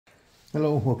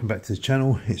Hello, welcome back to the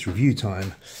channel. It's review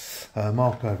time.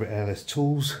 Mark over at ALS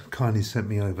Tools kindly sent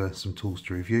me over some tools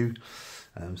to review.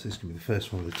 So this is going to be the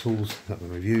first one of the tools that I'm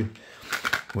going to review,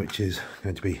 which is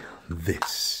going to be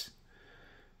this.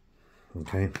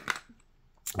 Okay.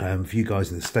 For you guys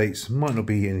in the States, might not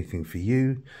be anything for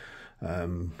you.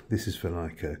 This is for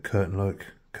like a curtain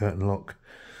lock.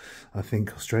 I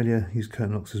think Australia use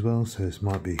curtain locks as well, so this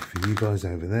might be for you guys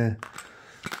over there.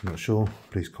 I'm not sure.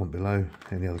 Please comment below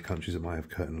any other countries that might have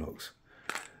curtain locks.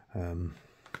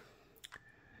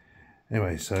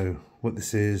 Anyway, so what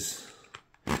this is,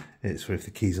 it's for if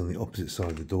the key's on the opposite side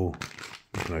of the door,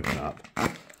 you can open it up.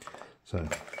 So,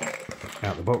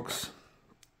 out the box,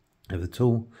 have the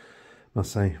tool.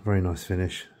 Must say, very nice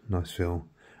finish, nice feel.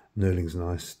 Knurling's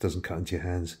nice, doesn't cut into your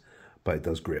hands, but it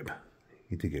does grip.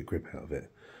 You do get grip out of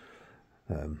it.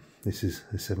 This is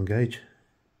a 7 gauge.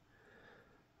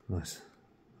 Nice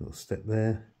little step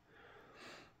there.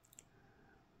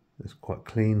 It's quite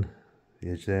clean,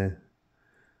 the edge there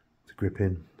to grip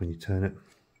in when you turn it.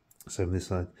 Same on this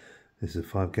side. This is a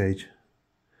 5 gauge.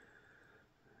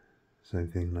 Same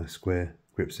thing, nice square,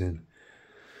 grips in.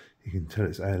 You can tell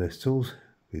it's ALS Tools.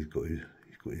 He's got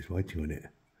his writing on it.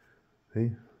 See?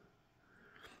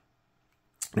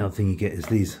 The other thing you get is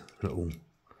these little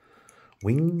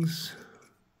wings.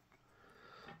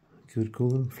 You could call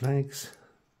them flags.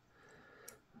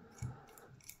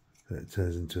 That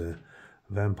turns into a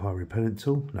vampire repellent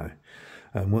tool. No.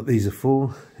 What these are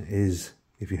for is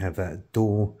if you have that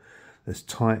door that's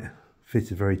tight,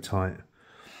 fitted very tight,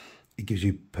 it gives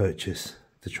you purchase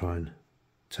to try and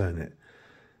turn it.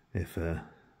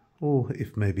 Or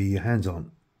if maybe your hands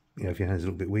aren't, if your hand's a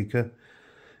little bit weaker,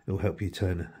 it'll help you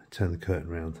turn the curtain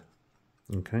round.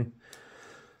 Okay.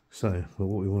 So, well,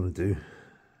 what we want to do,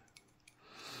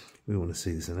 we want to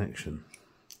see this in action.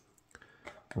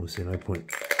 Obviously, no point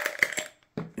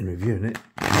in reviewing it,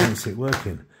 you don't see it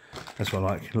working. That's what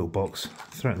I like, a little box,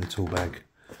 throw it in the tool bag,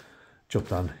 job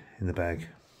done in the bag.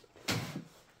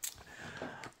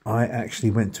 I actually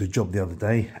went to a job the other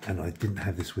day and I didn't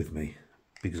have this with me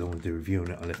because I wanted to do a review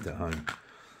on it. I left it at home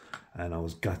and I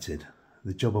was gutted.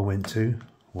 The job I went to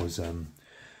was,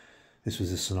 this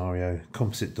was a scenario,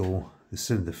 composite door, the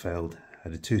cylinder failed,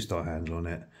 had a 2-star handle on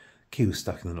it, key was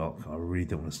stuck in the lock. I really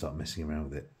didn't want to start messing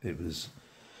around with it. It was,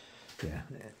 yeah,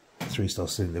 3-star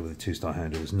cylinder with a 2-star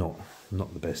handle was not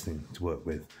the best thing to work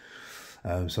with.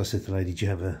 So I said to the lady, do you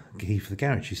have a key for the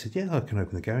garage? She said, yeah, I can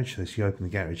open the garage. So she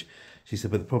opened the garage. She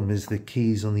said, but the problem is the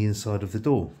key's on the inside of the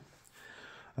door.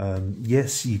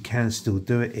 Yes, you can still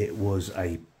do it. It was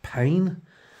a pain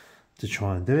to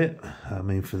try and do it. I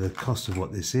mean, for the cost of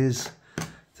what this is,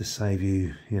 to save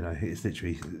you, it's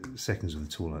literally seconds with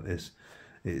a tool like this.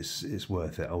 It's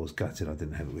worth it. I was gutted I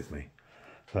didn't have it with me.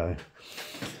 So,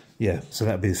 yeah, so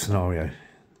that'd be the scenario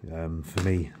for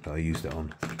me that I used it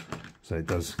on. So it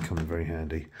does come in very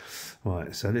handy.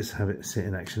 Right, so let's have it sit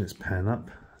in action. Let's pan up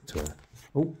to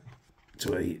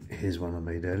here's one I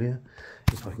made earlier.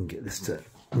 If I can get this to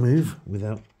move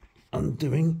without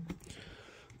undoing.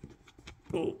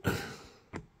 Oh,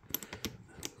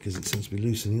 because it seems to be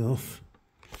loosening off.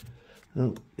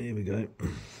 Oh, here we go.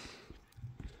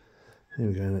 Here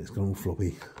we go, it's gone all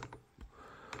floppy.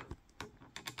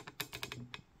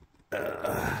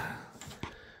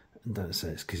 Don't say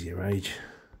it's because of your age.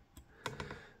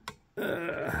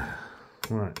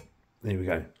 Right, there we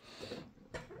go.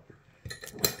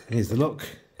 Here's the lock.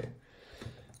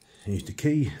 Here's the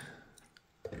key.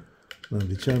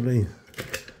 Lovely jubbly.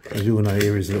 As you all know,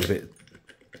 here is a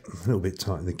little bit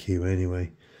tight in the keyway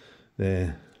anyway.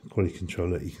 There, quality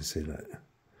controller. You can see that.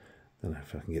 Don't know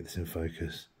if I can get this in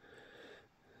focus.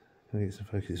 Can I get some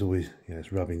focus? It's always,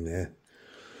 it's rubbing there.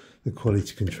 The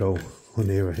quality control on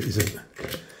here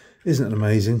isn't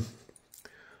amazing,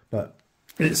 but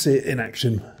let's see it in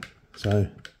action. So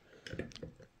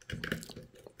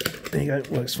there you go,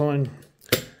 works fine.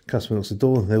 Customer locks the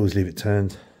door, they always leave it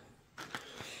turned.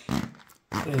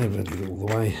 And never leave it all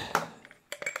the way.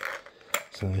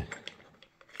 So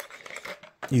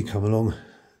you come along,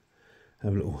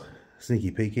 have a little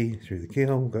sneaky peeky through the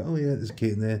keyhole, go, oh yeah, there's a key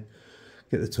in there,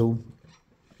 get the tool.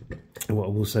 And what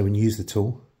I will say when you use the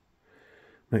tool,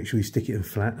 make sure you stick it in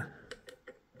flat.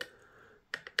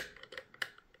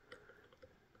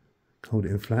 Hold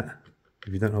it in flat.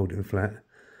 If you don't hold it in flat,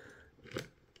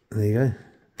 there you go,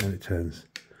 and it turns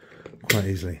quite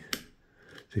easily.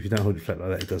 So if you don't hold it flat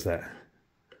like that, it does that.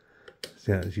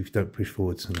 So if you don't push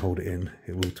forwards and hold it in,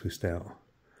 it will twist out.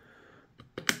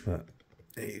 But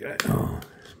there you go. Oh,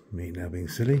 me now being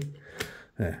silly.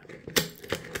 There.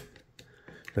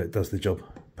 So it does the job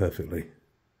perfectly.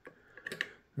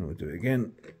 And we'll do it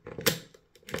again.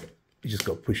 you just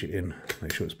got to push it in,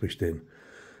 make sure it's pushed in,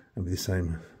 and be the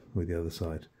same with the other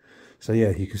side. So yeah,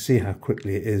 you can see how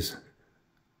quickly it is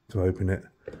to open it,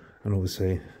 and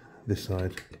obviously this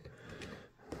side,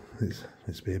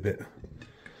 let's be a bit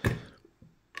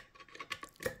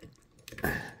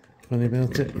funny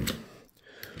about it.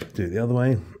 Do it the other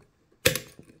way,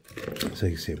 so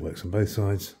you can see it works on both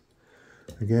sides.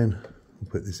 Again, we'll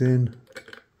put this in,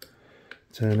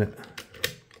 turn it,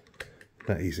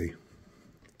 that easy.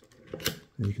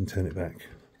 And you can turn it back,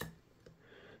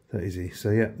 that easy.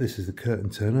 So yeah, this is the curtain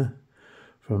turner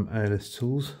from ALS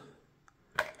Tools.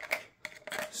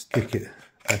 Stick it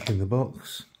back in the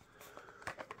box,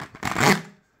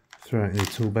 throw it in the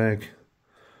tool bag.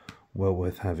 Well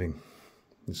worth having.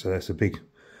 So that's a big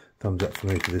thumbs up for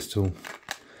me for this tool.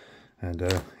 And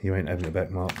you ain't having it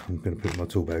back, Mark. I'm going to put it in my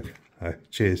tool bag.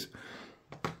 Cheers.